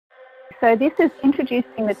So this is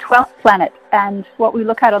introducing the 12th planet, and what we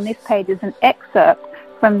look at on this page is an excerpt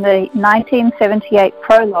from the 1978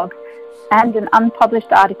 prologue and an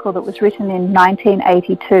unpublished article that was written in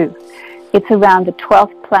 1982. It's around the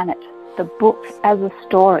 12th planet, the book as a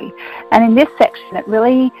story. And in this section, it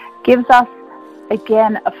really gives us,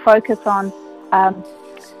 again, a focus on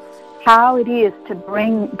how it is to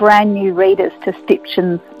bring brand new readers to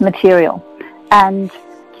Stipchin's material. And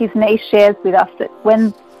his niece shares with us that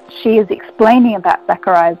when she is explaining about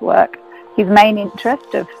Zachariah's work, his main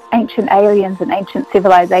interest of ancient aliens and ancient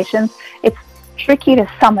civilizations, it's tricky to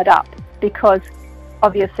sum it up because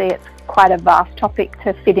obviously it's quite a vast topic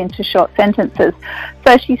to fit into short sentences.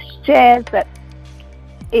 So she shares that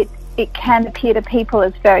it can appear to people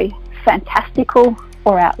as very fantastical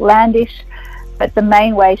or outlandish, but the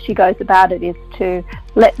main way she goes about it is to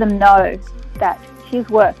let them know that his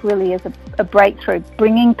work really is a breakthrough,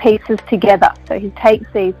 bringing pieces together. So he takes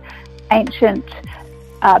these ancient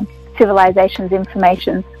civilizations'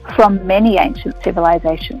 information from many ancient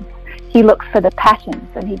civilizations. He looks for the patterns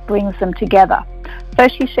and he brings them together. So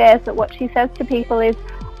she shares that what she says to people is,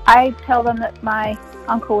 I tell them that my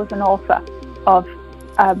uncle was an author of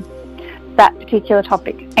that particular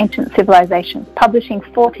topic, ancient civilizations, publishing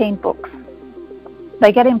 14 books.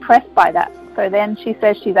 They get impressed by that. So then she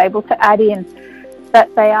says she's able to add in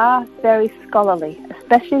that they are very scholarly,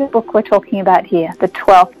 especially the book we're talking about here, The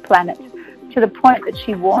 12th Planet, to the point that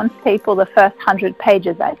she warns people the first 100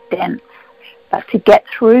 pages are dense, but to get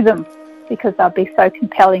through them because they'll be so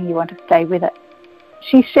compelling you want to stay with it.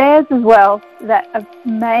 She shares as well that a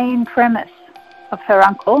main premise of her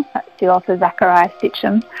uncle, that's the author Zecharia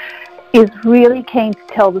Sitchin, is really keen to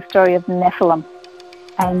tell the story of the Nephilim.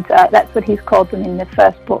 And that's what he's called them in the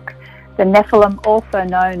first book. The Nephilim, also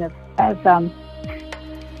known as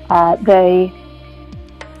the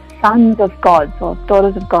sons of gods or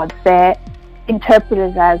daughters of gods. They're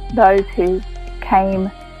interpreted as those who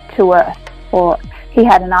came to earth, or he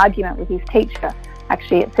had an argument with his teacher.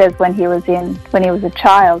 Actually, it says when he was a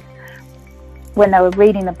child, when they were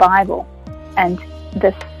reading the Bible, and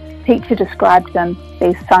the teacher described them,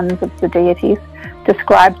 these sons of the deities,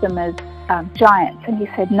 described them as giants, and he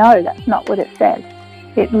said, no, that's not what it says.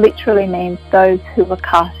 It literally means those who were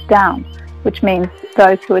cast down, which means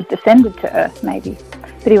those who had descended to earth, maybe.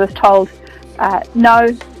 But he was told, no,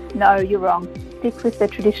 you're wrong. Stick with the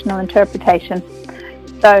traditional interpretation.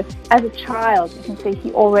 So as a child, you can see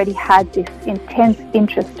he already had this intense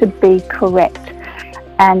interest to be correct.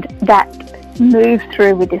 And that moves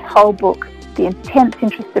through with this whole book, the intense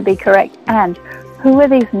interest to be correct. And who are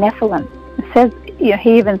these Nephilim? It says,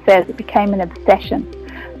 he even says it became an obsession.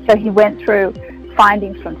 So he went through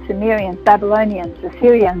findings from Sumerians, Babylonians,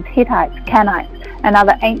 Assyrians, Hittites, Canaanites, and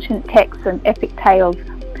other ancient texts and epic tales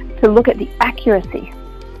to look at the accuracy,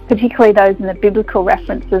 particularly those in the biblical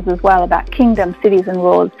references as well about kingdoms, cities and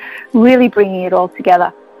wars, really bringing it all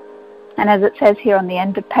together. And as it says here on the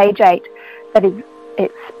end of page 8, that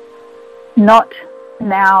it's not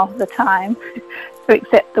now the time to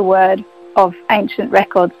accept the word of ancient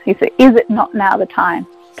records. He said, is it not now the time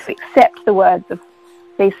to accept the words of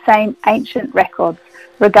these same ancient records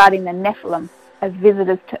regarding the Nephilim as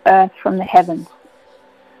visitors to earth from the heavens?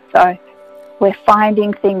 So we're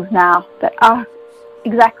finding things now that are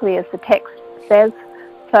exactly as the text says.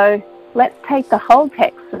 So let's take the whole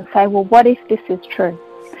text and say, well, what if this is true?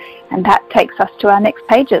 And that takes us to our next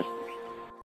pages.